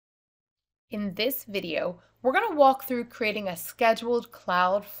In this video, we're going to walk through creating a scheduled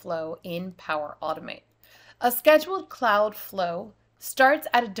cloud flow in Power Automate. A scheduled cloud flow starts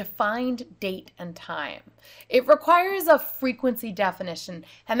at a defined date and time. It requires a frequency definition,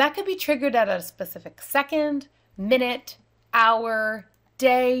 and that could be triggered at a specific second, minute, hour,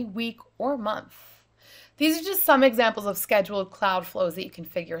 day, week, or month. These are just some examples of scheduled cloud flows that you can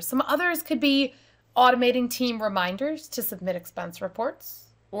configure. Some others could be automating team reminders to submit expense reports,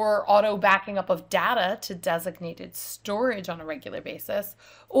 or auto backing up of data to designated storage on a regular basis,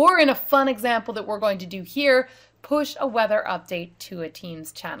 or in a fun example that we're going to do here, push a weather update to a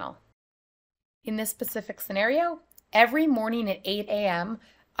Teams channel. In this specific scenario, every morning at 8 a.m.,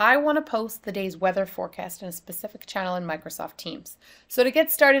 I want to post the day's weather forecast in a specific channel in Microsoft Teams. So to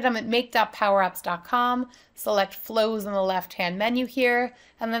get started, I'm at make.powerapps.com, select flows in the left-hand menu here,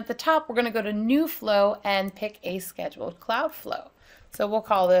 and then at the top, we're going to go to new flow and pick a scheduled cloud flow. So we'll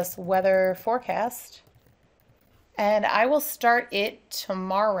call this weather forecast, and I will start it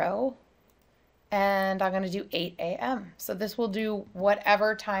tomorrow, and I'm going to do 8 a.m. So this will do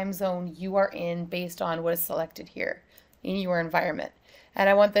whatever time zone you are in based on what is selected here in your environment. And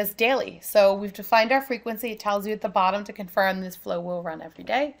I want this daily. So we've defined our frequency. It tells you at the bottom to confirm this flow will run every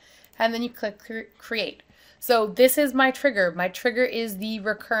day. And then you click create. So this is my trigger. My trigger is the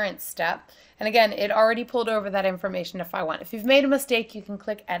recurrence step. And again, it already pulled over that information if I want. If you've made a mistake, you can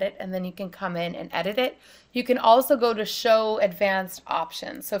click edit and then you can come in and edit it. You can also go to show advanced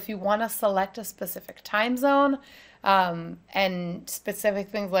options. So if you want to select a specific time zone and specific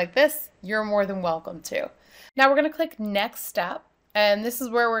things like this, you're more than welcome to. Now we're going to click next step. And this is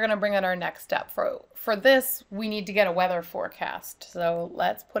where we're going to bring in our next step. For this, we need to get a weather forecast. So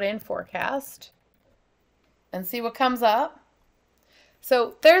let's put in forecast and see what comes up.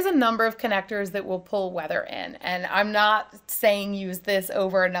 So there's a number of connectors that will pull weather in, and I'm not saying use this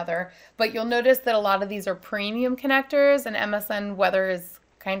over another, but you'll notice that a lot of these are premium connectors, and MSN weather is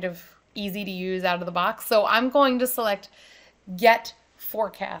kind of easy to use out of the box. So I'm going to select get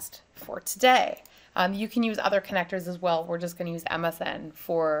forecast for today. You can use other connectors as well. We're just going to use MSN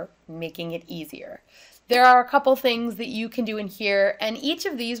for making it easier. There are a couple things that you can do in here, and each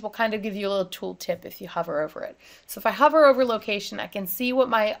of these will kind of give you a little tool tip if you hover over it. So if I hover over location, I can see what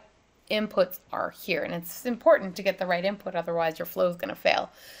my inputs are here, and it's important to get the right input, otherwise your flow is going to fail.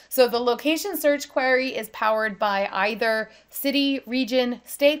 So the location search query is powered by either city, region,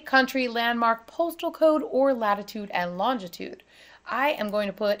 state, country, landmark, postal code, or latitude and longitude. I am going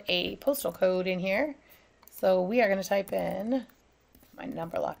to put a postal code in here. So we are going to type in, my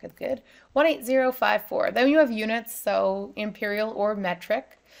number lock is good, 18054. Then you have units, so imperial or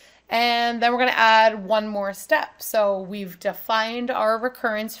metric. And then we're going to add one more step. So we've defined our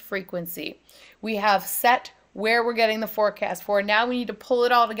recurrence frequency. We have set where we're getting the forecast for. Now we need to pull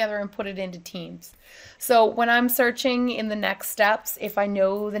it all together and put it into Teams. So when I'm searching in the next steps, if I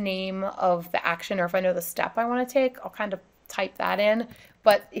know the name of the action or if I know the step I want to take, I'll kind of type that in.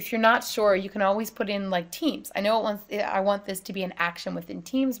 But if you're not sure, you can always put in like Teams. I know I want this to be an action within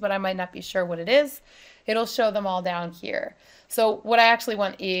Teams, but I might not be sure what it is. It'll show them all down here. So what I actually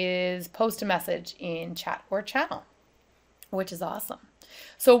want is post a message in chat or channel, which is awesome.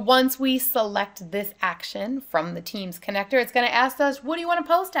 So once we select this action from the Teams connector, it's going to ask us, what do you want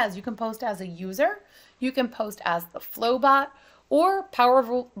to post as? You can post as a user, you can post as the Flowbot, or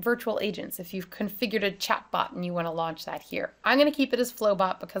Power Virtual Agents if you've configured a chatbot and you want to launch that here. I'm going to keep it as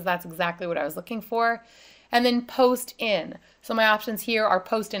Flowbot because that's exactly what I was looking for. And then post in. So my options here are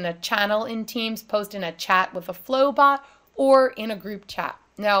post in a channel in Teams, post in a chat with a Flowbot, or in a group chat.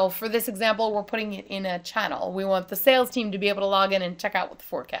 Now for this example, we're putting it in a channel. We want the sales team to be able to log in and check out what the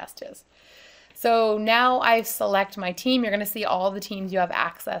forecast is. So now I select my team. You're going to see all the teams you have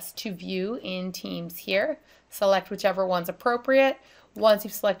access to view in Teams here. Select whichever one's appropriate. Once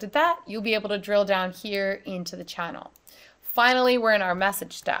you've selected that, you'll be able to drill down here into the channel. Finally, we're in our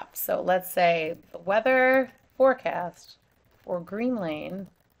message step. So let's say the weather forecast for Green Lane,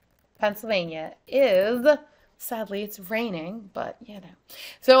 Pennsylvania is, sadly it's raining, but you know.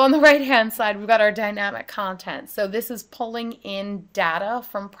 So on the right hand side, we've got our dynamic content. So this is pulling in data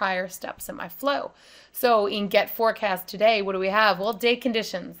from prior steps in my flow. So in get forecast today, what do we have? Well, day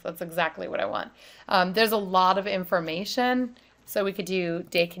conditions. That's exactly what I want. There's a lot of information. So we could do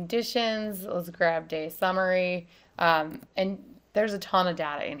day conditions. Let's grab day summary. And there's a ton of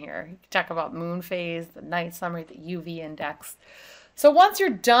data in here. You can talk about moon phase, the night summary, the UV index. So once you're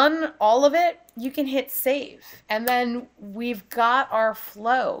done all of it, you can hit save. And then we've got our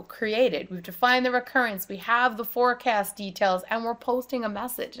flow created. We've defined the recurrence. We have the forecast details, and we're posting a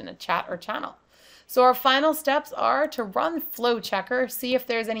message in a chat or channel. So our final steps are to run flow checker, see if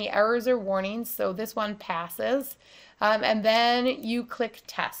there's any errors or warnings. So this one passes. And then you click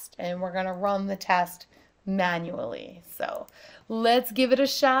test, and we're going to run the test manually. So let's give it a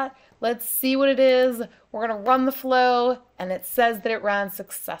shot. Let's see what it is. We're going to run the flow, and it says that it ran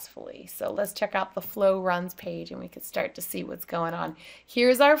successfully. So let's check out the flow runs page, and we can start to see what's going on.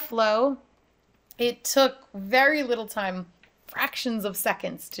 Here's our flow. It took very little time, fractions of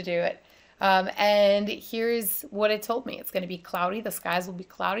seconds to do it. And here's what it told me. It's going to be cloudy. The skies will be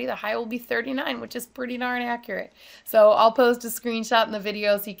cloudy. The high will be 39, which is pretty darn accurate. So I'll post a screenshot in the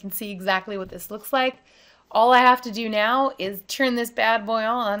video so you can see exactly what this looks like. All I have to do now is turn this bad boy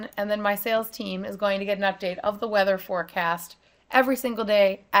on, and then my sales team is going to get an update of the weather forecast every single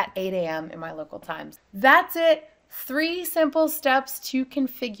day at 8 a.m. in my local times. That's it. 3 simple steps to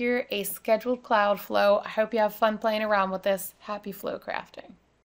configure a scheduled cloud flow. I hope you have fun playing around with this. Happy flow crafting.